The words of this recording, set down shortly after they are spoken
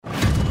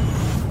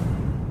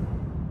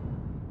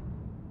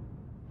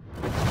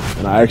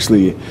and I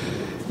actually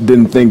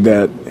didn't think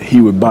that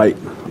he would bite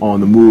on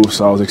the move,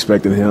 so I was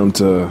expecting him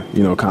to,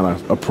 kind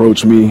of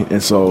approach me.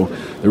 And so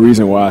the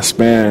reason why I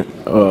span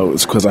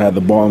was because I had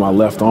the ball in my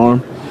left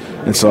arm,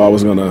 and so I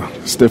was going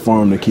to stiff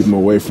arm to keep him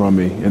away from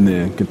me and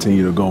then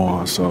continue to go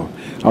on. So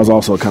I was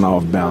also kind of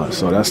off balance.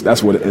 So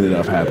that's what ended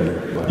up happening.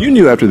 But you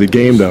knew after the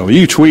game, though.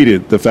 You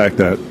tweeted the fact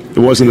that it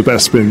wasn't the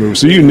best spin move,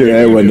 so you knew.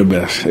 Yeah, it wasn't the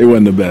best. It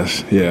wasn't the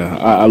best. Yeah,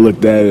 I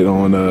looked at it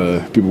on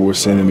people were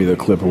sending me the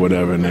clip or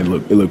whatever, and it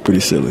looked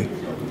pretty silly.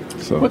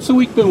 So. What's the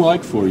week been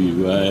like for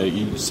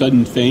you?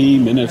 Sudden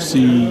fame,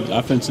 NFC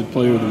Offensive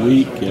Player of the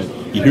Week.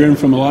 You hearing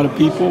from a lot of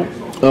people?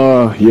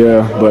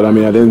 Yeah, but I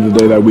mean, at the end of the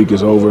day, that week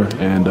is over,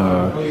 and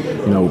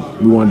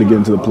we wanted to get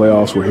into the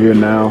playoffs. We're here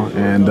now,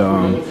 and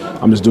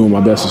I'm just doing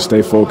my best to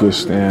stay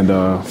focused and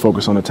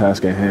focus on the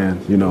task at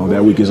hand.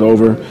 That week is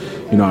over.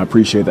 I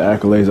appreciate the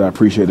accolades. I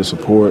appreciate the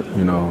support.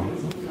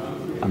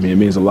 I mean, it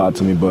means a lot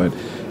to me, but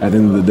at the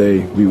end of the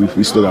day,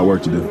 we still got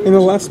work to do. In the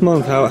last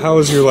month, how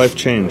has your life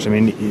changed? I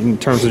mean, in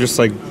terms of just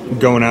like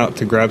going out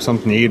to grab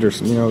something to eat, or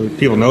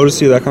people notice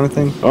you, that kind of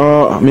thing.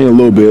 I mean, a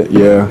little bit,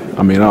 yeah.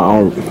 I mean,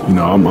 I'm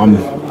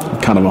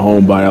kind of a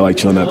homebody. I like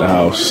chilling at the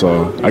house,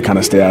 so I kind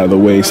of stay out of the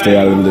way, stay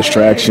out of the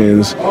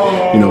distractions,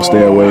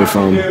 stay away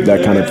from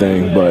that kind of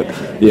thing. But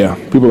yeah,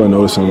 people are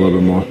noticing a little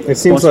bit more. It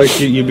seems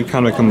like you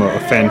become a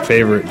fan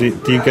favorite. Do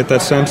you get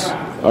that sense?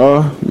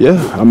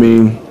 Yeah. I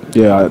mean.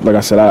 Yeah, like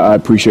I said, I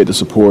appreciate the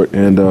support,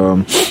 and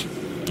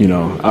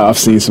I've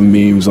seen some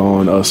memes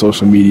on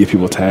social media,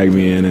 people tag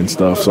me in and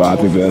stuff, so I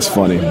think that's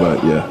funny.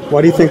 But yeah,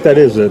 why do you think that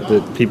is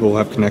that people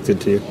have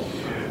connected to you?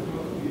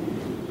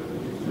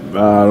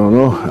 I don't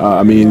know.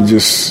 I mean, I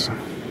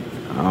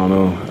don't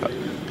know.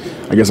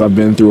 I guess I've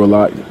been through a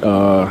lot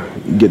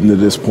getting to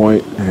this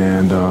point,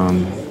 and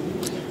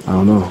I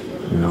don't know.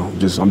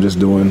 I'm just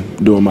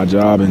doing my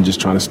job and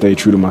just trying to stay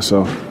true to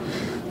myself.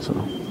 So.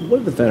 What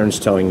are the veterans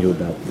telling you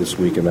about this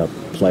week, about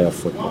playoff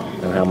football,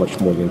 and how much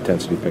more the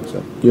intensity picks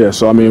up? Yeah,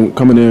 so I mean,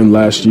 coming in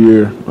last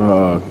year,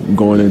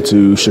 going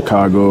into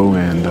Chicago,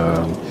 and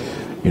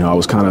I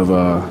was kind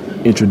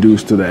of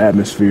introduced to the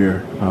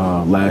atmosphere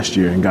last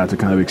year and got to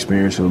kind of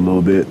experience it a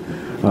little bit,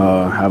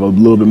 have a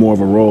little bit more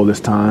of a role this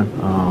time,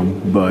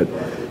 but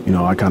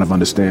I kind of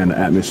understand the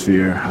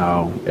atmosphere,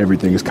 how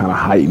everything is kind of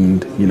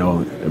heightened,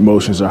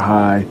 emotions are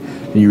high,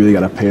 and you really got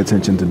to pay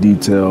attention to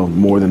detail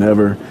more than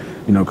ever.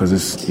 Because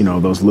it's,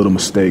 those little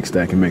mistakes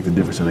that can make the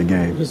difference in a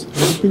game.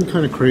 It's been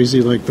kind of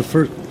crazy. Like the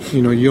first,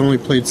 you only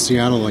played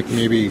Seattle like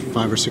maybe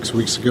 5 or 6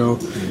 weeks ago.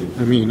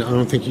 I mean, I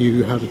don't think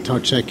you had to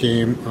touch that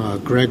game.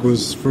 Greg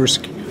was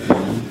first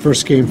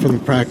game from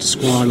the practice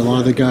squad. A lot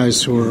of the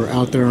guys who were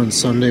out there on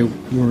Sunday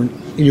weren't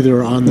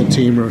either on the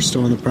team or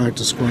still in the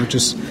practice squad.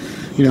 Just,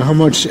 how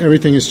much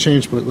everything has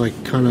changed, but like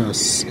kind of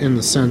in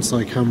the sense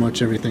like how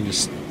much everything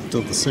is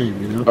still the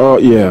same, Oh,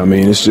 yeah. I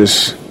mean, it's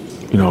just...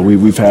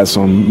 we've had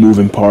some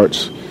moving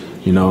parts.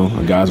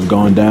 Guys have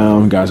gone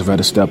down, guys have had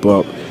to step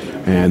up.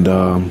 And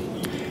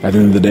at the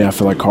end of the day, I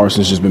feel like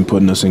Carson's just been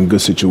putting us in good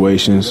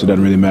situations. It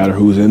doesn't really matter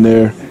who's in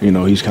there.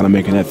 He's kind of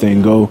making that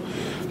thing go.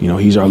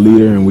 He's our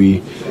leader, and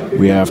we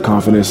have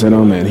confidence in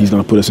him, and he's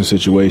going to put us in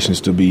situations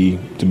to be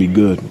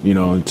good,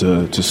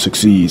 to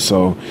succeed.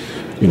 So,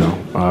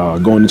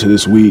 going into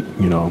this week,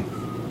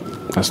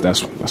 that's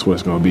what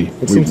it's going to be.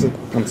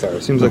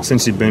 It seems like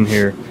since you've been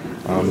here,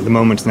 the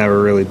moment's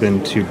never really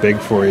been too big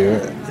for you.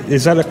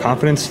 Is that a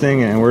confidence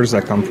thing, and where does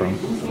that come from?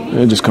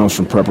 It just comes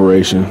from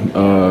preparation,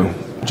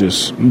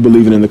 just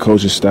believing in the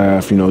coaching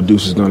staff.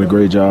 Deuce has done a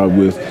great job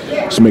with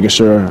just making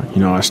sure,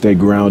 I stay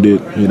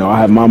grounded. I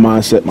have my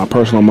mindset, my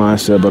personal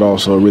mindset, but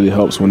also it really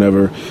helps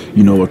whenever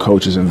a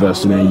coach is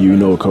invested in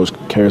you, a coach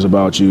cares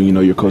about you,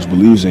 your coach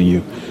believes in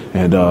you.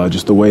 And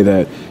just the way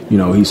that,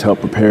 he's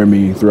helped prepare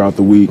me throughout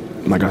the week.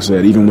 Like I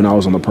said, even when I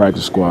was on the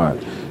practice squad,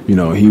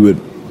 he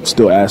would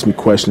still ask me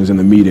questions in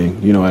the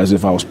meeting, as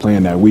if I was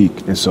playing that week.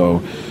 And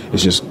so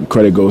it's just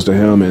credit goes to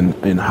him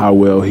and how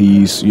well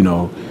he's,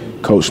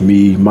 coached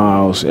me,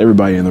 Miles,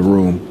 everybody in the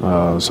room,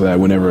 so that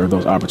whenever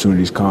those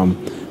opportunities come,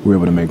 we're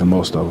able to make the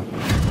most of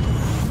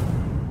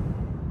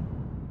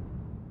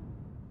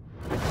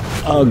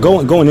them.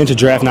 Going into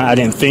draft night, I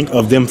didn't think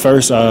of them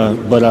first,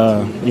 but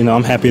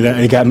I'm happy that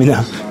it got me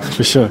now,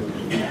 for sure.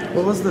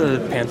 What was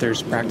the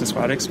Panthers practice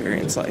squad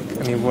experience like?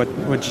 I mean, what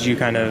did you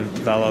kind of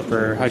develop,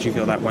 or how did you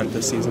feel that went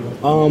this season?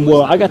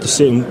 Well, I got to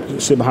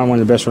sit behind one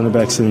of the best running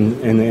backs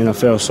in the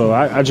NFL, so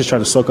I just try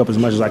to soak up as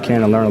much as I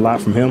can and learn a lot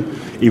from him,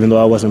 even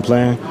though I wasn't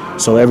playing.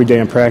 So every day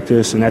in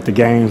practice and at the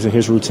games and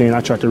his routine,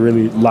 I tried to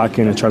really lock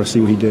in and try to see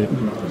what he did.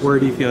 Where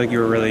do you feel like you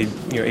were really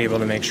able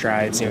to make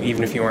strides,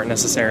 even if you weren't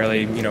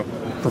necessarily,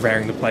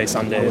 preparing to play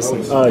some days?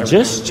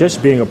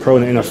 Just being a pro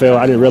in the NFL,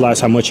 I didn't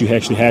realize how much you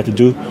actually had to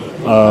do.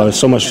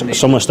 So much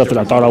stuff that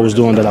I thought I was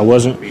doing that I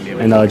wasn't,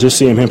 and just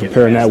seeing him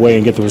prepare in that way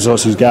and get the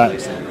results he's got,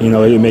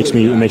 it makes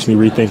me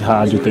rethink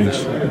how I do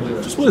things.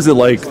 Just what is it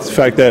like, the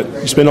fact that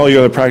you spend all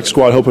year on the practice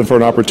squad hoping for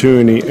an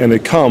opportunity, and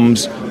it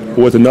comes,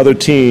 with another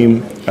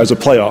team as the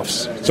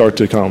playoffs start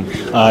to come?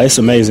 It's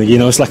amazing.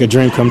 It's like a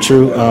dream come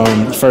true.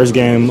 First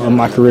game of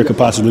my career could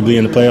possibly be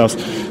in the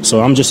playoffs.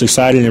 So I'm just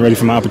excited and ready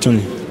for my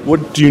opportunity.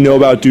 What do you know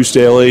about Deuce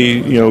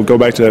Staley? Go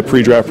back to that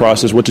pre-draft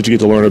process. What did you get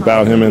to learn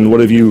about him, and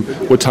what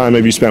time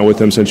have you spent with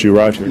him since you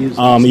arrived here?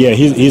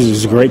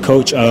 He's a great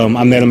coach.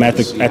 I met him at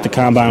the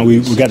combine.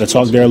 We got to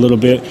talk there a little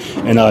bit,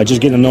 and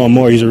just getting to know him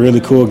more. He's a really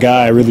cool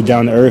guy, really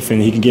down to earth,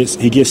 and he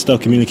gets stuff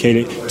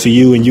communicated to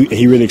you, and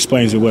he really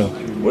explains it well.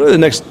 What are the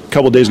next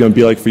couple of days going to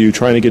be like for you,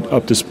 trying to get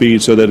up to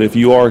speed so that if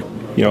you are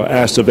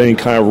asked of any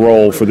kind of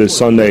role for this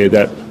Sunday,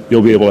 that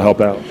you'll be able to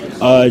help out?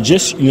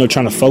 Just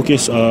trying to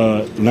focus,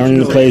 learning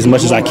to play as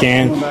much as I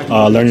can,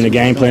 learning the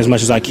game plan as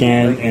much as I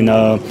can, and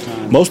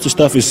most of the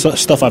stuff is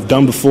stuff I've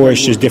done before.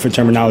 It's just different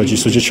terminology.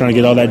 So just trying to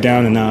get all that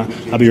down, and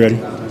I'll be ready.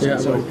 Yeah.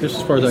 So just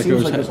as far as that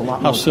goes,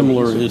 how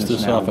similar is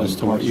this offense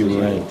to what you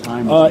were in?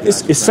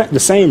 It's the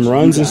same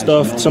runs and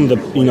stuff. Some of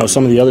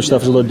the other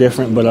stuff is a little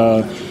different,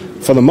 but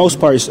for the most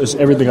part, it's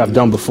everything I've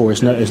done before.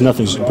 It's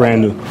nothing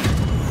brand new.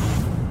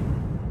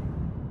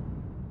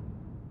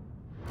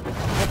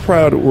 How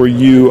proud were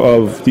you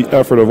of the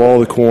effort of all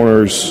the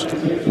corners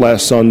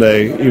last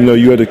Sunday, even though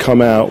you had to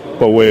come out,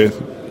 but with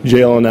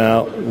Jalen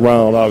out,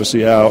 Ronald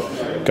obviously out,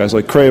 guys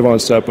like Cravon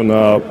stepping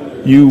up,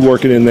 you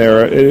working in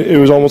there? It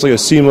was almost like a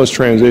seamless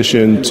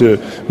transition to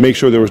make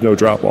sure there was no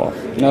drop-off.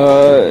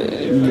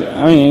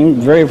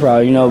 Very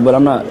proud, but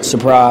I'm not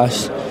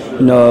surprised.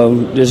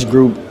 This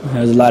group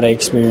has a lot of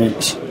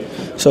experience.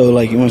 So,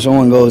 when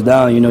someone goes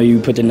down, you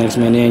put the next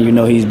man in,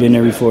 he's been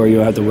there before. You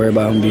don't have to worry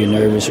about him being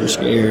nervous or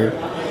scared,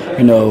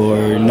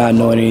 or not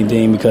knowing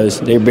anything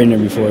because they've been there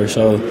before.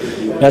 So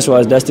that's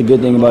the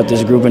good thing about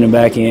this group in the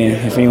back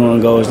end. If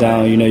anyone goes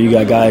down, you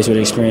got guys with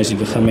experience who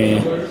can come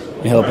in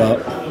and help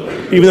out.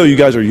 Even though you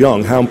guys are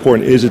young, how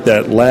important is it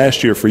that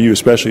last year for you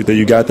especially that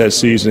you got that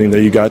seasoning,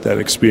 that you got that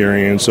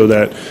experience, so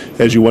that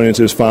as you went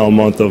into this final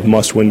month of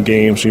must-win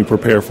games and you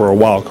prepare for a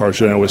wild card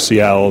showdown with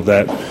Seattle,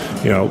 that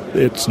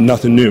it's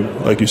nothing new,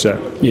 like you said?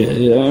 Yeah.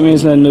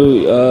 It's not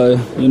new.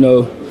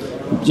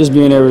 Just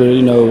being able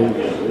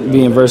to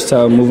being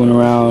versatile, moving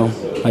around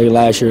like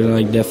last year,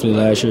 definitely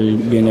last year,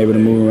 being able to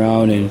move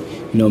around and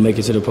make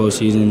it to the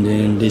postseason.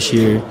 Then this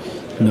year,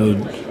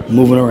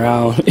 moving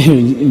around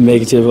and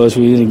make it to the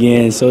postseason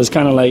again. So it's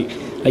kind of like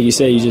you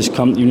said,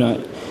 you're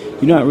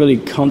not really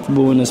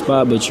comfortable in the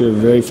spot, but you're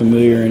very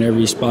familiar in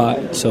every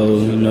spot. So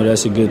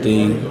that's a good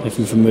thing. If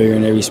you're familiar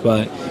in every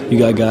spot, you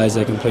got guys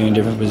that can play in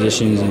different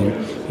positions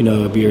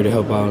and be able to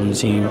help out on the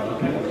team.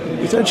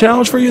 Is that a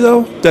challenge for you,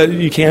 though? That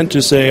you can't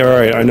just say, all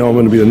right, I know I'm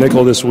going to be the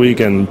nickel this week,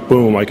 and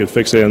boom, I could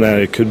fixate on that.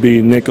 It could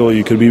be nickel,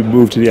 you could be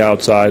moved to the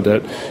outside,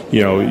 that,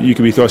 you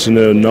could be thrust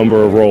into a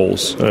number of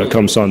roles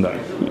come Sunday.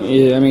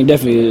 Yeah,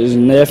 definitely. It's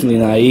definitely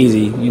not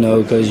easy,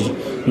 because,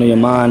 your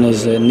mind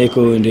is at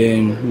nickel, and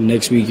then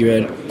next week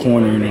you're at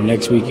corner, and the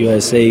next week you're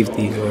at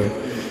safety.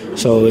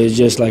 So it's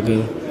just like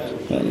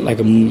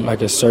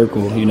a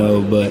circle,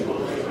 but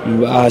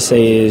what I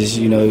say is,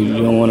 you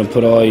don't want to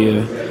put all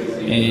your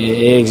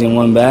eggs in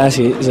one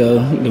basket. So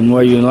the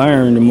more you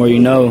learn, the more you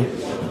know,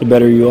 the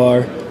better you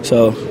are.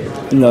 So,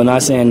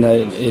 not saying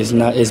that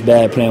it's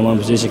bad playing one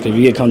position, because if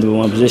you get comfortable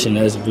in one position,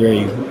 that's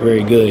very,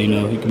 very good.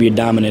 You can be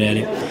dominant at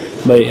it.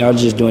 But I'm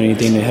just doing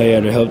anything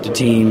to help the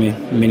team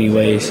in many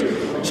ways.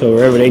 So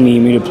wherever they need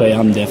me to play,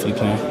 I'm definitely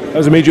playing.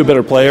 Has it made you a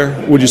better player?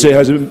 Would you say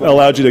has it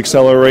allowed you to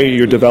accelerate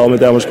your development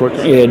that much quicker?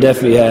 Yeah, it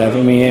definitely have.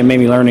 It made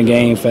me learn the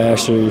game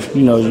faster.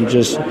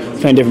 Just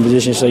playing different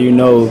positions, so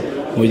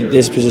with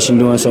this position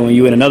doing. So when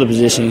you're in another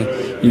position,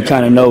 you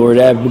kind of know where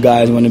that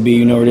guy is going to be.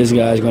 You know where this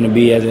guy is going to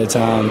be at that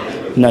time,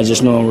 not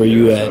just knowing where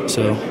you at.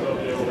 So,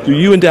 do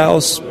you and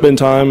Dallas spend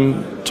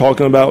time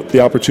talking about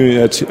the opportunity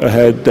that's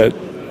ahead, that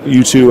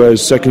you two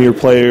as second-year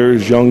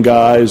players, young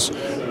guys,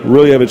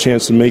 really have a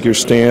chance to make your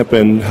stamp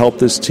and help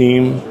this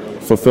team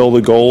fulfill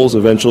the goals,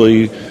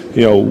 eventually,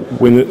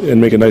 win it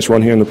and make a nice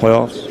run here in the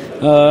playoffs?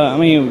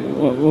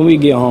 When we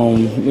get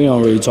home, we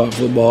don't really talk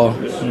football.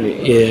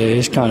 Yeah,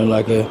 it's kind of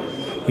like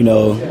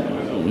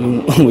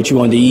what you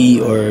want to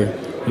eat or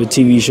the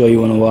TV show you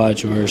want to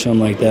watch or something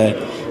like that.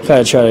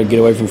 Kind of try to get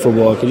away from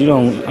football because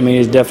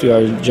it's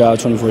definitely our job,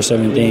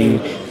 24/7 thing,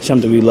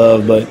 something we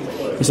love, but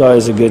it's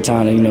always a good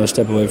time to,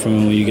 step away from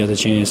it when you get the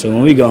chance. So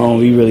when we go home,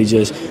 we really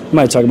we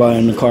might talk about it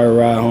in the car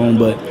ride home,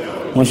 but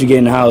once we get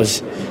in the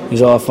house,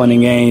 it's all fun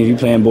and games. You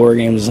playing board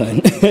games or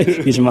something,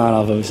 get your mind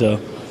off of it. So,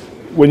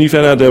 when you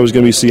found out that it was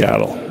going to be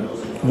Seattle,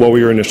 what were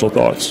your initial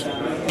thoughts?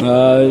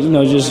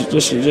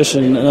 Just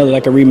another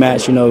a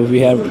rematch. We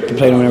had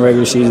played them in the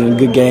regular season,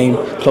 good game,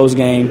 close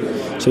game.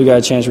 So we got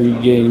a chance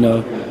to get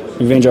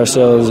revenge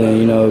ourselves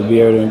and be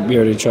able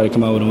to try to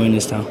come out with a win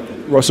this time.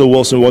 Russell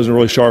Wilson wasn't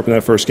really sharp in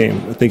that first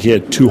game. I think he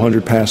had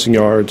 200 passing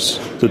yards.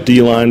 The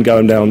D-line got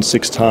him down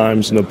 6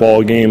 times in the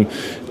ball game.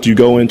 Do you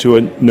go into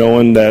it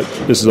knowing that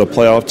this is a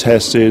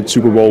playoff-tested,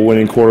 Super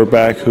Bowl-winning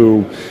quarterback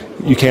who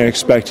you can't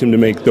expect him to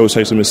make those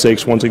types of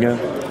mistakes once again?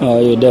 Oh,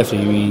 yeah,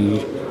 definitely.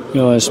 You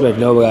don't expect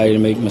nobody to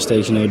make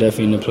mistakes,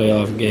 definitely in the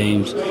playoff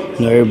games.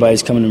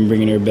 Everybody's coming and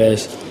bringing their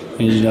best.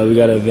 And, we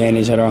got an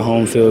advantage at our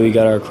home field. We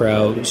got our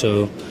crowd,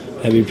 so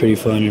that'd be pretty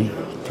fun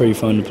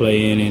to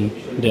play in, and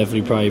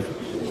definitely probably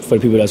for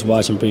the people that's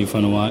watching, pretty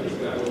fun to watch.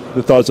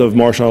 The thoughts of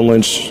Marshawn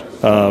Lynch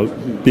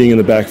being in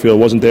the backfield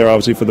wasn't there,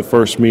 obviously, for the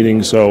first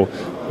meeting, so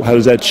how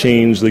does that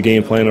change the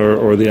game plan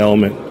or the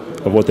element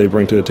of what they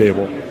bring to the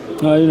table?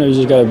 You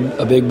just got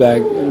a big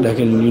back that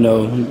can,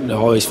 that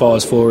always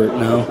falls forward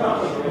now.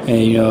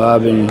 And,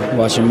 I've been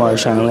watching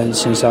Marshawn Lynch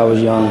since I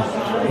was young.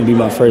 It'd be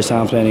my first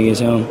time playing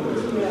against him.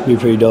 Be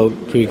pretty dope,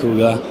 pretty cool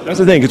guy. That's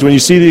the thing, because when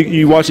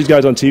you watch these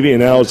guys on TV, and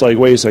now it's like,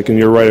 wait a second,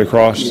 you're right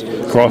across.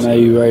 Now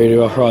you're right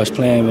across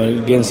playing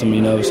against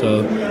him,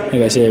 so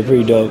like I said,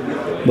 pretty dope.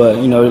 But,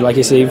 like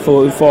I said, you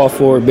fall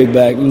forward, big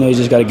back, you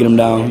just got to get him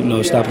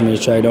down, stop him in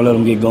his track, don't let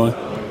him get going.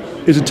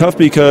 Is it tough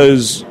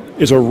because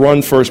it's a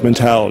run-first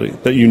mentality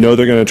that they're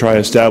going to try to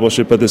establish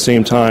it, but at the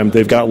same time,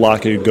 they've got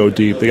Lockett to go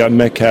deep. They got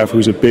Metcalf,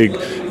 who's a big,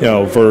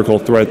 vertical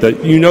threat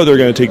that they're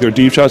going to take their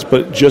deep shots,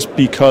 but just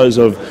because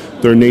of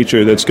their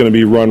nature, that's going to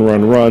be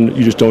run.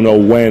 You just don't know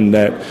when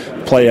that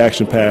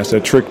play-action pass,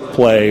 that trick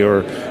play,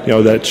 or,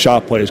 that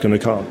shot play is going to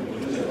come.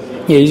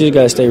 Yeah, you just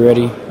got to stay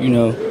ready,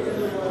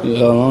 As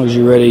long as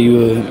you're ready,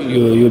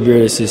 you'll be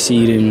able to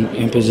succeed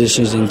in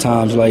positions and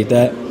times like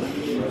that.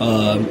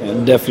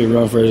 Definitely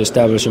run first,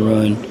 establish a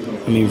run.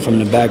 From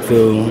the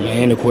backfield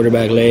and the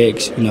quarterback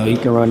legs, he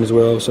can run as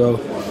well. So,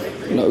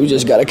 we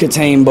just got to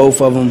contain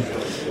both of them.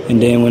 And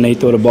then when they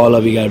throw the ball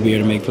up, you got to be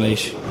able to make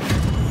plays.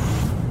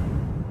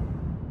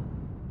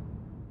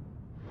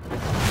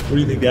 What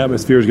do you think the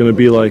atmosphere is going to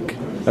be like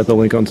at the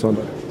Link on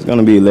Sunday? It's going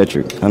to be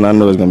electric, and I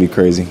know it's going to be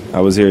crazy. I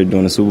was here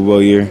during the Super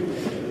Bowl year,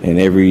 and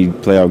every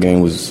playoff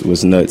game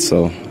was nuts,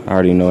 so I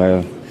already know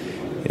how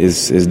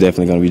it's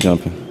definitely going to be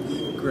jumping.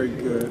 Greg,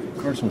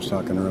 Carson was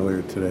talking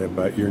earlier today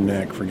about your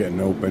knack for getting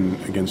open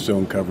against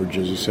zone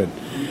coverages. He said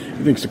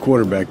he thinks the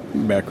quarterback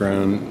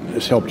background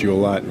has helped you a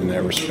lot in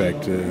that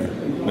respect.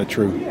 Is that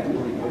true?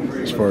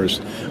 As far as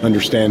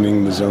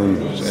understanding the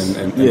zones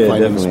and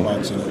finding the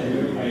spots in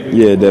it?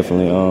 Yeah,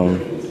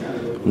 definitely.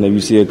 Whenever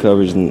you see a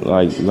coverage and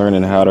like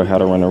learning how to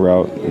run a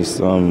route, it's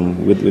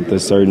with a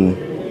certain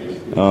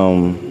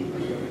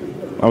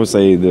I would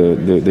say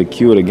the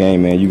cue of the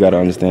game, man. You got to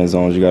understand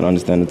zones. You got to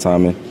understand the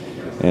timing,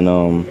 and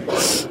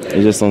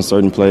it's just on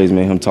certain plays,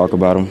 man. Him talk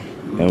about them,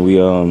 and we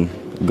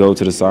go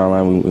to the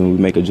sideline and we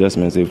make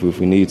adjustments if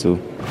we need to.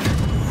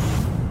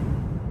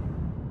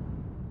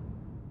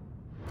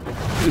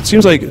 It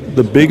seems like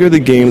the bigger the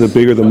game, the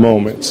bigger the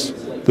moments,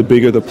 the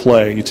bigger the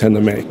play you tend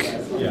to make.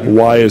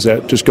 Why is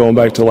that? Just going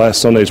back to last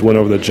Sunday's win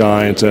over the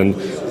Giants and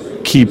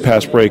key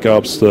pass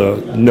breakups,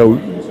 the no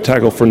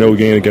tackle for no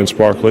gain against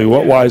Barkley.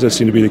 Why does that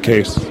seem to be the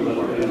case?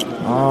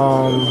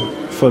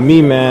 For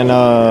me,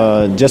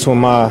 man, just when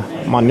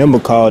my number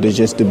called is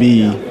just to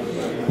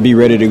be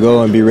ready to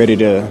go and be ready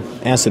to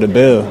answer the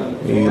bell.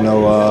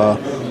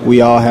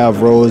 We all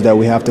have roles that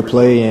we have to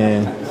play,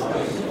 and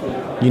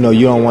you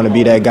don't want to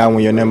be that guy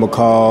when your number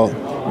called.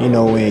 In,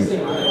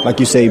 like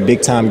you say,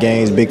 big time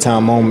games, big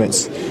time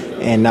moments,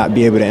 and not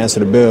be able to answer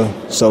the bell.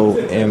 So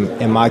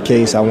in my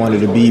case, I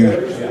wanted to be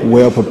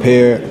well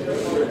prepared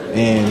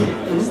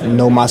and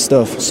know my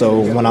stuff. So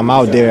when I'm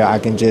out there, I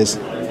can just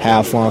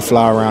have fun,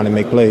 fly around, and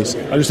make plays.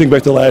 I just think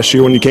back to last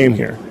year when you came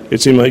here.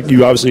 It seemed like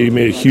you obviously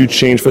made a huge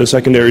change for the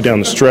secondary down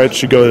the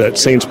stretch. You go to that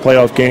Saints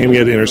playoff game, you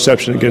had the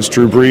interception against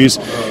Drew Brees.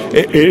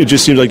 It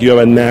just seems like you have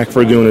a knack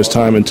for doing this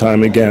time and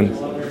time again.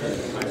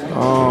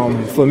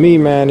 For me,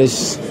 man,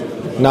 it's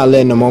not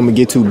letting the moment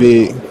get too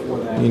big.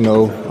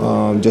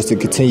 Just to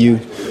continue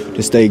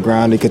to stay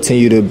grounded,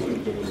 continue to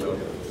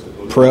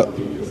prep,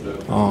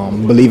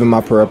 believe in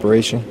my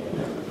preparation,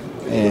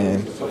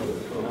 and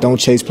don't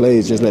chase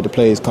plays, just let the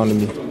plays come to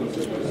me.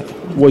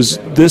 Was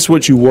this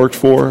what you worked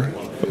for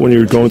when you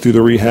were going through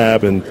the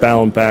rehab and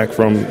battling back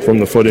from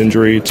the foot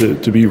injury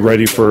to be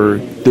ready for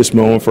this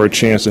moment, for a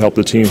chance to help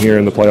the team here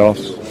in the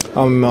playoffs?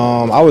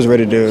 I was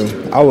ready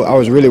to. I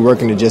was really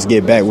working to just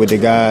get back with the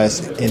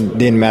guys, and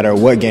didn't matter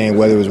what game,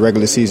 whether it was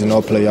regular season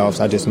or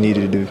playoffs. I just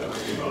needed to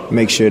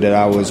make sure that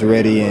I was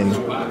ready and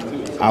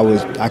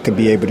I could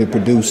be able to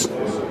produce.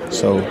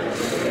 So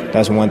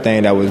that's one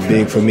thing that was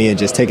big for me, and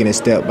just taking it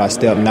step by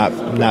step,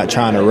 not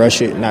trying to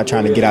rush it, not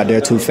trying to get out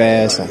there too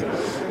fast.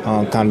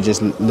 Kind of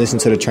just listen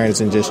to the trainers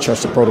and just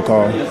trust the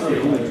protocol.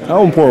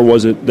 How important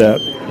was it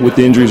that with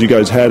the injuries you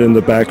guys had in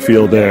the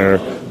backfield there,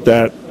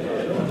 that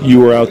you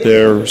were out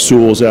there,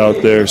 Sewell's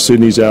out there,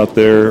 Sidney's out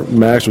there,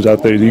 Max was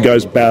out there. You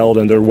guys battled,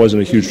 and there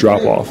wasn't a huge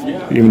drop-off.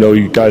 Even though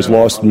you guys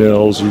lost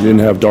Mills, you didn't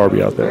have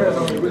Darby out there.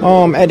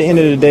 At the end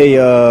of the day,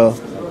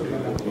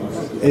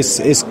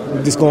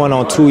 it's going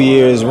on 2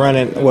 years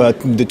running. Well,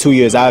 the 2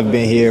 years I've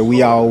been here,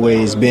 we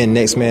always been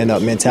next man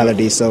up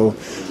mentality. So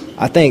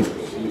I think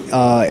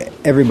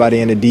everybody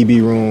in the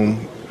DB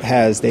room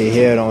has their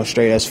head on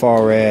straight as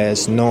far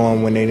as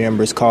knowing when their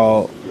number's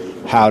called,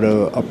 how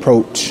to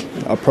approach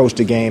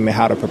the game and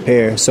how to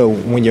prepare. So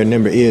when your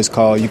number is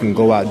called, you can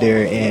go out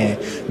there and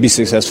be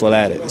successful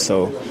at it.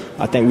 So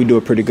I think we do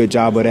a pretty good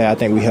job of that. I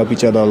think we help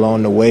each other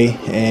along the way.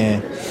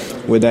 And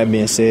with that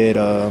being said,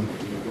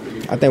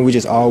 I think we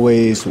just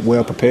always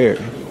well prepared.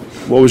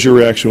 What was your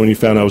reaction when you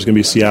found out it was going to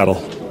be Seattle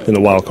in the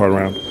wild card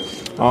round?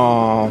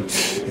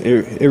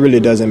 It really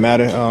doesn't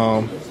matter.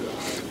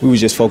 We was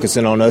just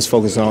focusing on us,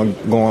 focusing on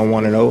going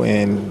 1-0,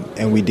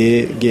 and we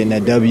did, getting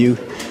that W.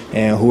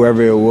 And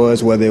whoever it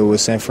was, whether it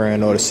was San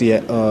Fran or the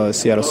Seattle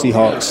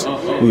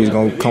Seahawks, we was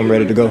going to come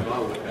ready to go.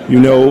 You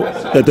know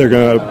that they're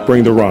going to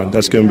bring the run.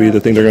 That's going to be the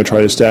thing they're going to try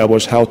to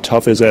establish. How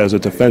tough is that as a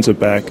defensive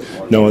back,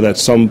 knowing that at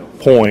some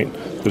point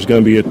there's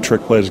going to be a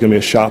trick play, there's going to be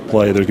a shot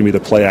play, there's going to be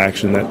the play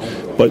action.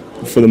 But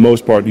for the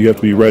most part, you have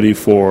to be ready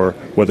for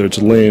whether it's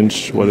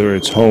Lynch, whether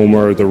it's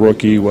Homer, the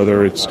rookie,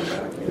 whether it's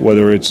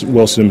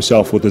Wilson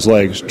himself with his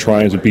legs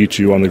trying to beat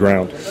you on the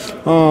ground.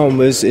 It's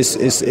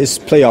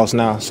playoffs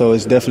now, so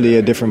it's definitely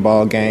a different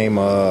ball game.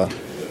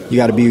 You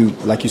got to be,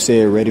 like you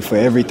said, ready for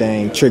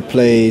everything: trick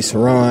plays,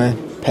 run,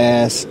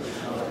 pass,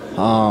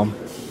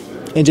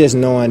 and just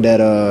knowing that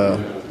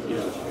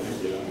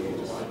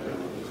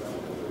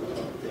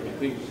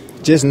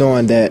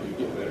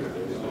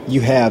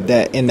you have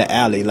that in the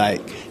alley,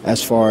 like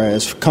as far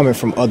as coming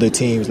from other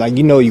teams, like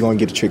you're going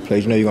to get the trick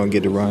plays, you're going to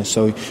get the run.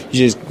 So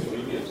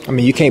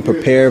you can't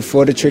prepare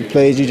for the trick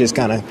plays. You just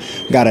kind of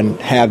got to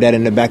have that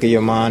in the back of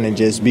your mind and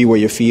just be where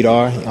your feet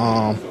are.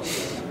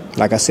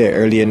 Like I said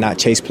earlier, not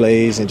chase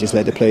plays and just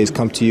let the plays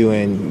come to you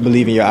and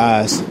believe in your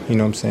eyes, you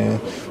know what I'm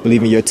saying?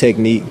 Believe in your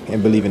technique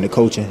and believe in the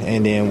coaching.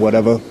 And then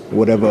whatever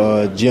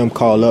Jim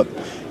call up,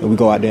 and we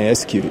go out there and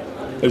execute it.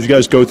 As you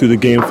guys go through the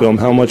game film,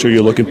 how much are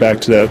you looking back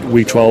to that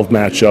Week 12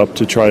 matchup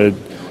to try to,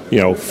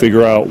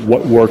 figure out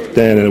what worked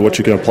then and what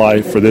you can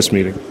apply for this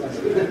meeting?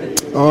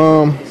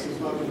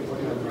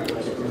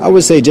 I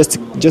would say just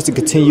to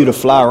continue to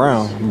fly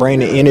around, bring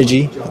the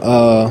energy,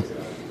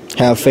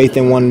 have faith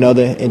in one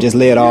another, and just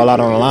lay it all out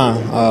on the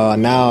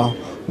line. Now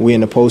we're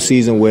in the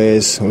postseason where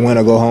it's win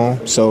or go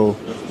home. So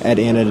at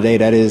the end of the day,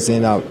 that's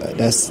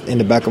in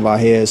the back of our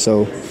head.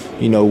 So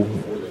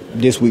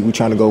this week we're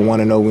trying to go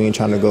 1-0. We ain't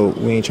trying to go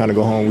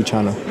home. We're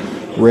trying to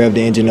rev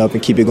the engine up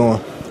and keep it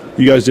going.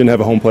 You guys didn't have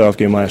a home playoff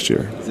game last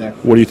year.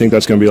 Exactly. What do you think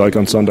that's going to be like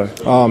on Sunday?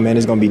 Oh man,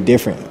 it's going to be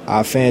different.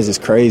 Our fans is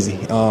crazy.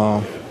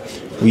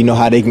 We know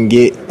how they can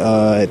get.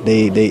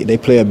 They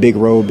play a big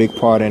role, big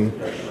part in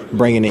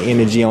bringing the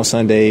energy on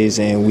Sundays,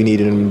 and we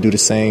needed them to do the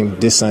same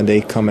this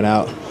Sunday, coming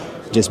out,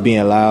 just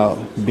being loud,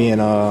 being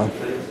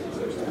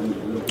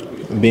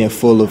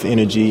full of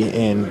energy,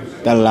 and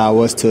that allow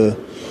us to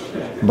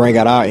bring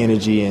out our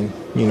energy and,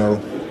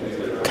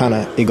 kind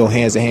of it go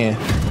hands in hand.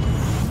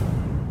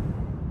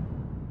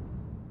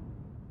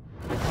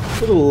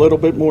 It's a little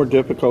bit more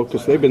difficult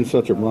because they've been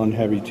such a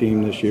run-heavy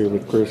team this year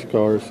with Chris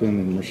Carson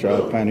and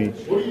Rashad Penny.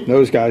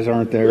 Those guys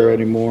aren't there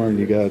anymore, and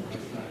you got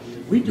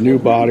new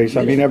bodies.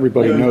 I mean,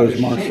 everybody knows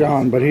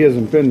Marshawn, but he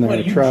hasn't been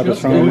there.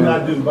 Travis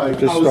Homer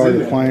just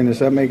started playing. Does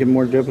that make it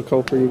more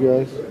difficult for you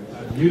guys?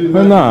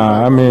 Well,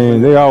 nah, I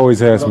mean, they always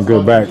had some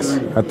good backs.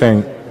 I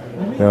think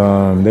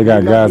they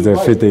got guys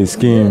that fit their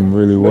scheme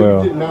really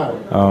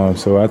well.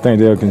 So I think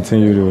they'll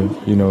continue to,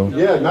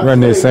 run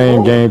their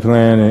same game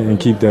plan and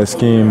keep that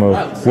scheme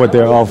of what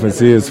their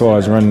offense is as far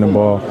as running the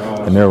ball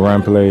and their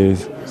run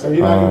plays. We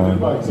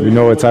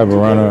know what type of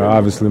runner,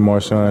 obviously,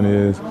 Marshawn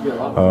is.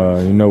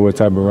 You know what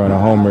type of runner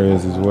Homer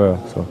is as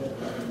well. So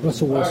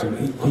Russell Wilson,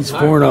 he's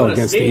 4-0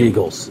 against the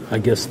Eagles. I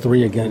guess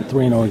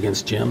 3-0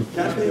 against Jim.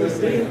 At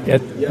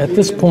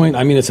this point,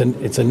 I mean, it's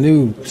a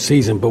new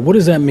season, but what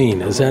does that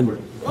mean? Is that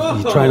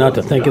you try not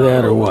to think of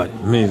that or what?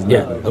 It means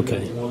nothing. Yeah,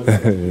 okay.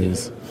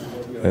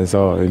 That's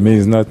all. It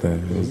means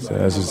nothing.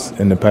 That's just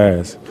in the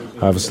past.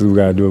 Obviously, we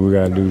got to do what we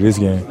got to do this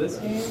game.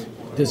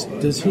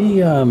 Does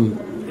he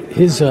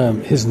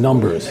his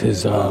numbers,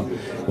 his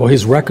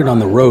record on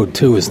the road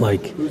too is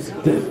like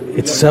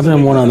it's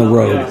 7-1 on the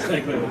road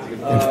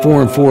and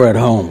 4-4 at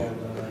home.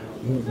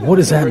 What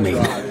does that mean?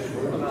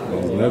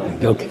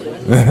 Nothing. Okay.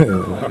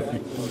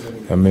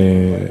 I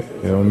mean,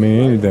 it don't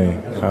mean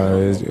anything.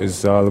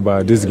 It's all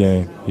about this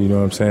game. You know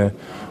what I'm saying?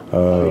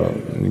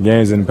 The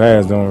games in the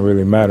past don't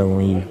really matter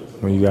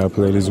when you got to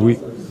play this week.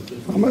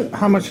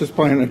 How much does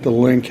playing at the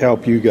Link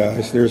help you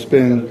guys? There's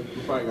been,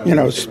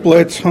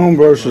 splits, home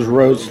versus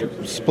road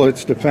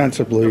splits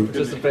defensively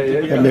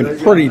have been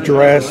pretty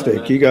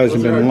drastic. You guys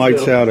have been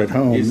lights out at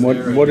home.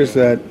 What does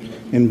that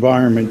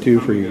environment do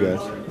for you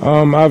guys?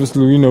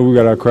 Obviously, we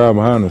got our crowd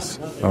behind us.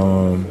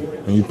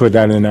 When you put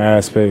that in the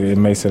aspect, it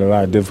makes it a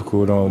lot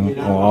difficult on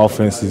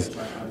offenses.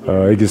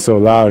 It gets so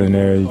loud in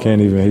there, you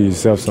can't even hear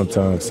yourself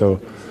sometimes.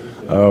 So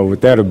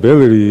with that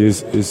ability,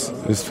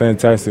 it's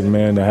fantastic,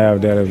 man, to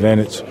have that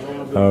advantage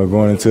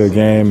going into a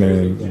game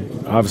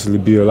and obviously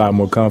be a lot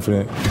more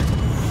confident.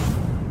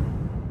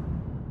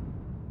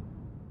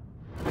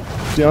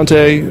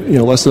 Deontay,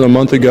 less than a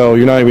month ago,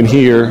 you're not even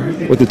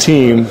here with the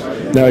team.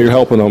 Now you're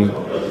helping them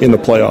in the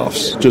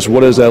playoffs. Just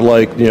what is that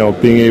like,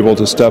 being able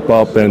to step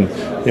up and,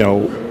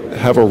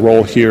 have a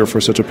role here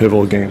for such a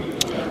pivotal game?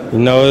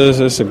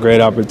 It's a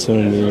great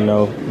opportunity,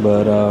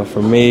 but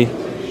for me,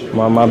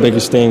 my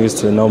biggest thing is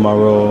to know my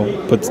role,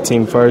 put the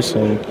team first,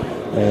 and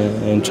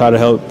and try to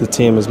help the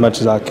team as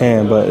much as I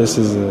can. But this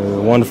is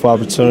a wonderful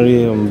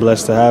opportunity. I'm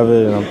blessed to have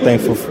it, and I'm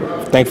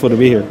thankful to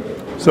be here.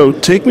 So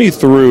take me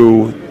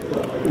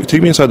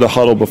inside the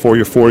huddle before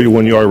your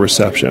 41-yard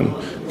reception,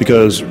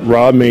 because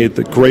Rob made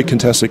the great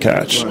contested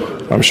catch.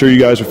 I'm sure you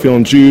guys are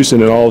feeling juice,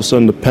 and then all of a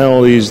sudden the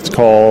penalty's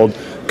called,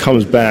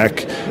 comes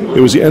back. It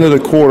was the end of the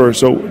quarter,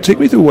 so take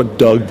me through what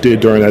Doug did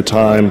during that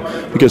time,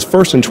 because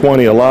 1st and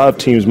 20, a lot of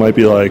teams might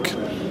be like,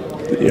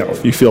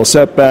 if you feel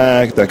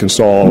setback, that can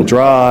stall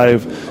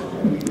drive.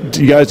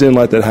 You guys didn't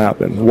let that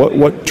happen.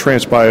 What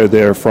transpired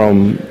there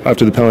from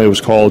after the penalty was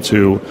called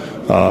to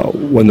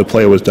when the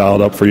play was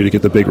dialed up for you to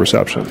get the big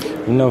reception?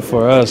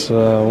 For us, we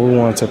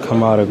wanted to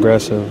come out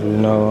aggressive.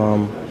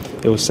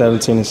 It was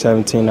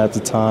 17-17 at the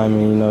time,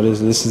 and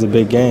this is a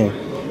big game.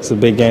 It's a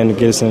big game to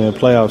get us into the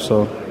playoffs.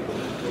 So,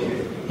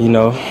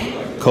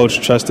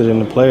 Coach trusted in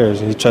the players.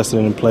 He trusted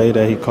in the play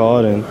that he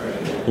called, and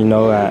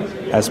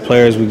as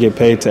players, we get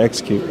paid to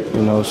execute.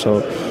 So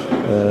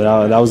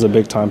that was a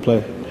big time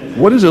play.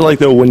 What is it like,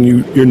 though, when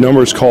your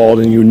number's called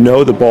and you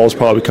know the ball's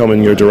probably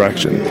coming your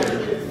direction?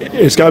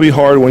 It's got to be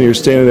hard when you're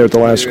standing there at the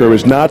line of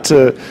scrimmage not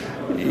to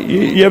 –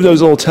 you have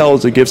those little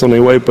tells that give something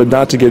away, but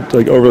not to get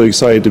overly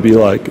excited to be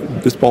like,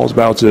 this ball's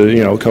about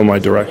to come my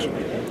direction.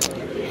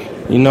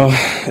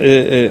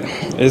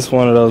 It's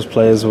one of those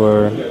plays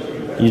where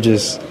you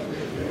just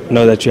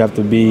know that you have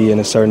to be in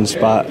a certain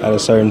spot at a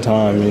certain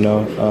time,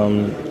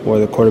 where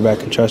the quarterback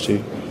can trust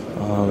you.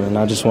 And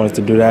I just wanted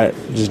to do that,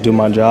 just do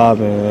my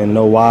job and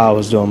know why I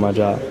was doing my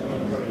job.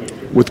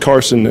 With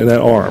Carson and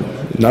that arm,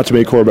 not too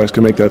many quarterbacks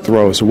can make that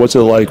throw. So what's it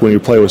like when you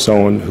play with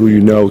someone who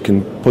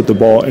can put the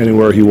ball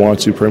anywhere he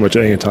wants to pretty much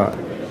any time?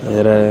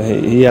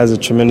 He has a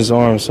tremendous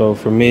arm. So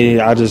for me,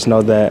 I just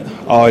know that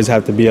I always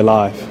have to be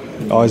alive.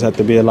 I always have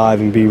to be alive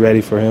and be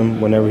ready for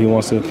him whenever he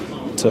wants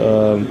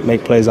to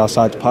make plays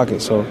outside the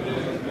pocket. So,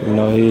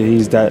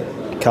 he's that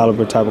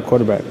caliber type of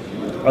quarterback.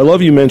 I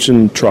love you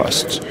mentioned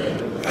trust.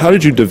 How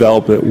did you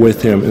develop it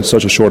with him in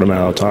such a short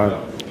amount of time?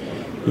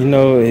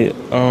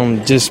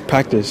 Just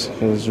practice.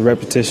 It was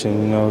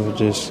repetition,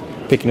 just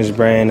picking his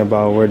brain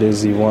about where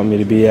does he want me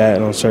to be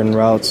at on certain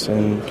routes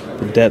and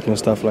the depth and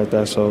stuff like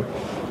that. So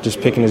just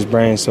picking his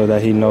brain so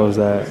that he knows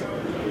that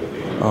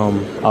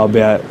I'll be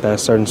at that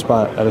certain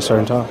spot at a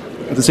certain time.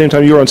 At the same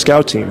time, you were on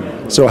scout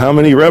team. So how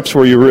many reps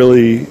were you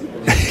really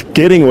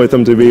getting with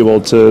him to be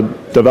able to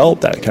develop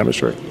that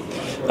chemistry?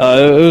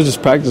 It was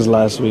just practice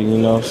last week,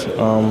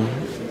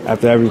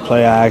 After every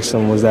play, I asked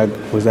him, "Was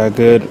that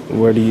good?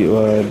 Where do you?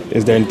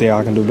 Is there anything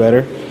I can do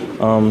better?"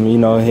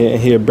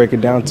 He'd break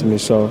it down to me.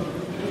 So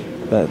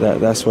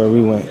that's where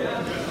we went.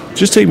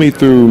 Just take me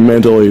through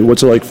mentally.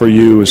 What's it like for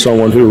you as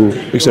someone who,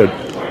 like I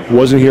said,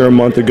 wasn't here a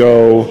month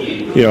ago?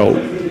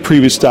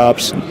 Previous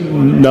stops,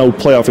 no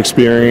playoff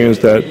experience.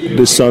 That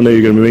this Sunday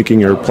you're going to be making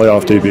your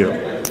playoff debut.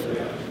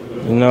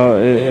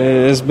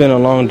 It's been a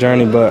long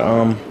journey,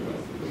 but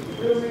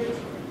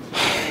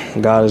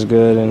God is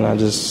good, and I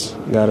just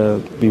got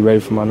to be ready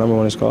for my number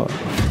when it's called.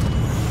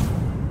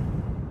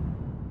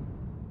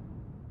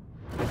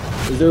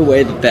 Is there a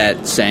way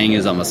that saying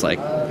is almost like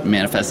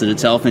manifested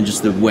itself in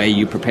just the way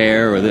you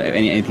prepare or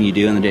anything you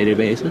do on the day-to-day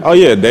basis? Oh,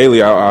 yeah,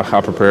 daily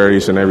I prepare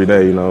each and every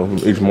day,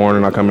 Each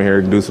morning I come in here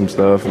and do some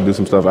stuff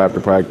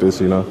after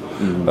practice,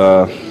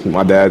 Mm-hmm.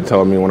 My dad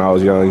told me when I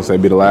was young, he said,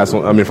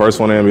 first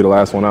one in, be the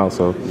last one out.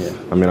 So,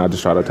 yeah. I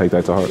just try to take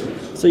that to heart.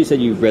 So you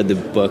said you read the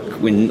book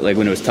when it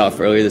was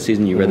tough earlier this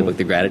season. You read the book,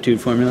 The Gratitude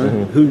Formula.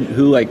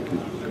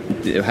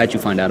 Mm-hmm. How'd you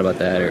find out about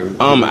that? Or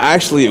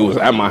actually, it was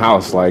at my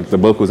house. Like the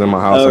book was in my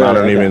house,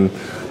 and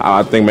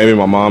I think maybe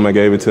my mama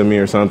gave it to me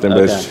or something.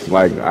 Okay.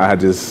 But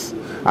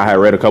I had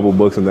read a couple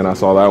books, and then I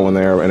saw that one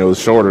there, and it was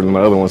shorter than the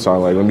other one. So I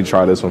was like, let me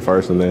try this one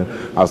first, and then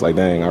I was like,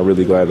 dang, I'm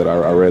really glad that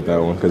I read that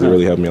one because it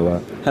really helped me a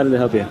lot. How did it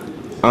help you?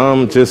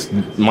 Just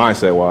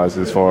mindset wise,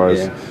 as far as.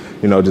 Yeah.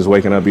 Just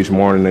waking up each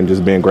morning and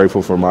just being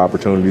grateful for my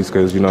opportunities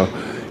because, you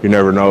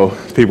never know.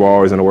 People are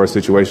always in a worse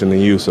situation than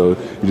you, so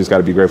you just got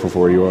to be grateful for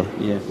where you are.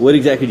 Yeah. What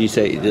exactly do you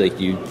say,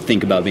 you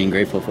think about being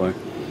grateful for?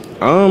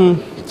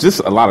 Just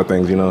a lot of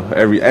things,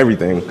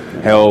 everything.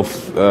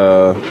 Health,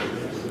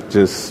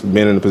 just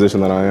being in the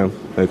position that I am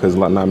because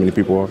not many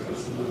people are.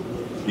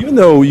 Even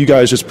though you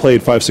guys just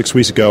played 5-6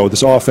 weeks ago,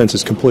 this offense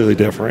is completely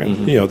different.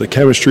 Mm-hmm. The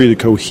chemistry, the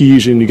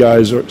cohesion, you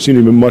guys seem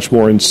to be much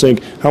more in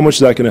sync. How much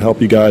is that going to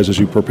help you guys as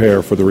you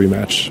prepare for the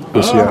rematch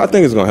this year? I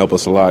think it's going to help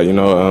us a lot.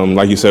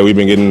 Like you said, we've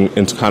been getting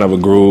into kind of a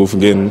groove,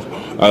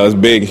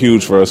 it's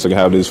huge for us to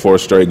have this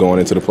fourth straight going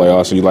into the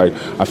playoffs.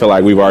 So I feel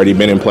like we've already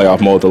been in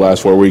playoff mode the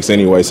last 4 weeks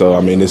anyway.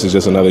 So, this is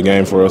just another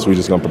game for us. We're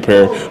just going to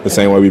prepare the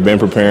same way we've been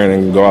preparing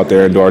and go out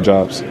there and do our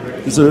jobs.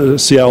 The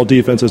Seattle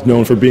defense is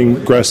known for being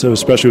aggressive,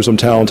 especially with some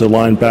talented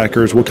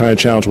linebackers. What kind of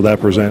challenge will that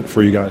present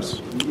for you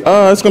guys?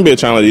 It's going to be a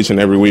challenge each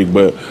and every week,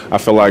 but I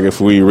feel like if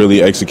we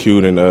really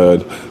execute and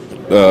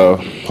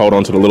hold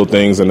on to the little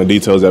things and the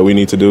details that we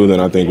need to do, then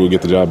I think we'll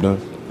get the job done.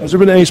 Has there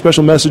been any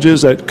special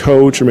messages that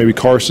Coach or maybe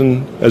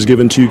Carson has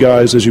given to you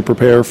guys as you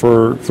prepare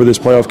for this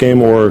playoff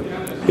game, or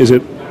is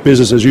it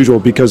business as usual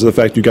because of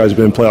the fact you guys have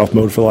been in playoff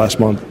mode for the last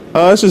month?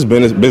 It's just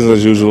business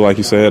as usual, like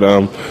you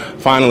said.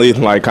 Finally,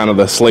 like kind of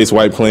the slate's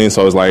wiped clean,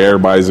 so it's like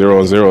everybody's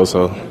 0-0.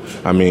 So,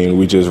 I mean,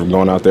 we just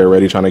going out there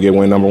ready, trying to get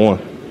win number one.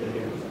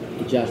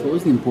 Josh, what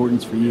was the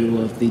importance for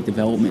you of the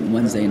development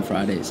Wednesday and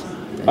Fridays?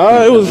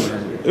 It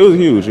was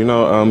huge,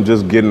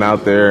 just getting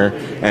out there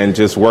and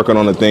just working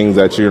on the things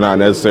that you're not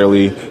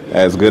necessarily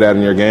as good at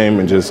in your game,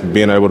 and just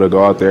being able to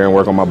go out there and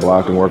work on my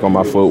blocking, work on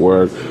my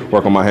footwork,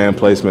 work on my hand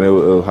placement.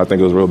 I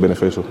think it was real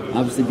beneficial.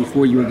 Obviously,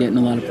 before you were getting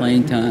a lot of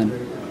playing time,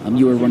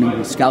 you were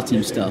running scout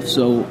team stuff.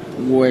 So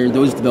were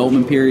those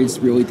development periods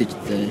really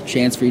the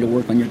chance for you to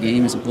work on your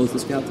game as opposed to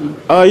scout team?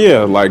 Yeah,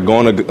 like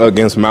going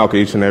against Malka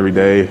each and every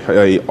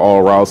day,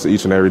 all routes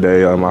each and every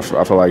day. I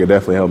feel like it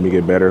definitely helped me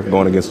get better.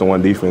 Going against the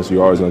one defense,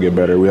 you're always going to get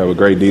better. We have a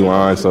great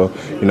D-line, so,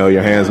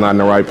 your hand's not in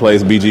the right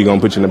place. BG going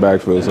to put you in the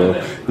backfield,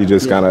 so you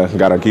just kind of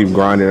got to keep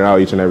grinding it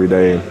out each and every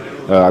day.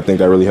 I think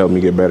that really helped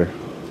me get better.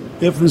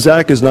 If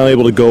Zach is not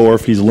able to go or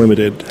if he's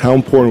limited, how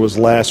important was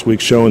last week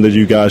showing that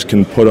you guys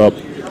can put up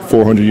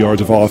 400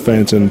 yards of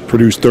offense and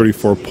produce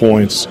 34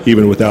 points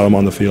even without him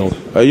on the field?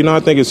 I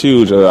think it's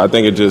huge. I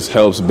think it just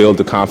helps build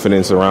the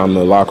confidence around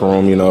the locker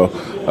room,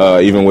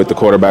 even with the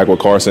quarterback with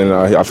Carson.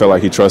 I feel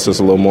like he trusts us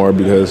a little more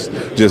because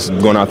just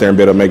going out there and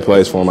be able to make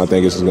plays for him, I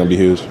think it's going to be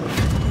huge.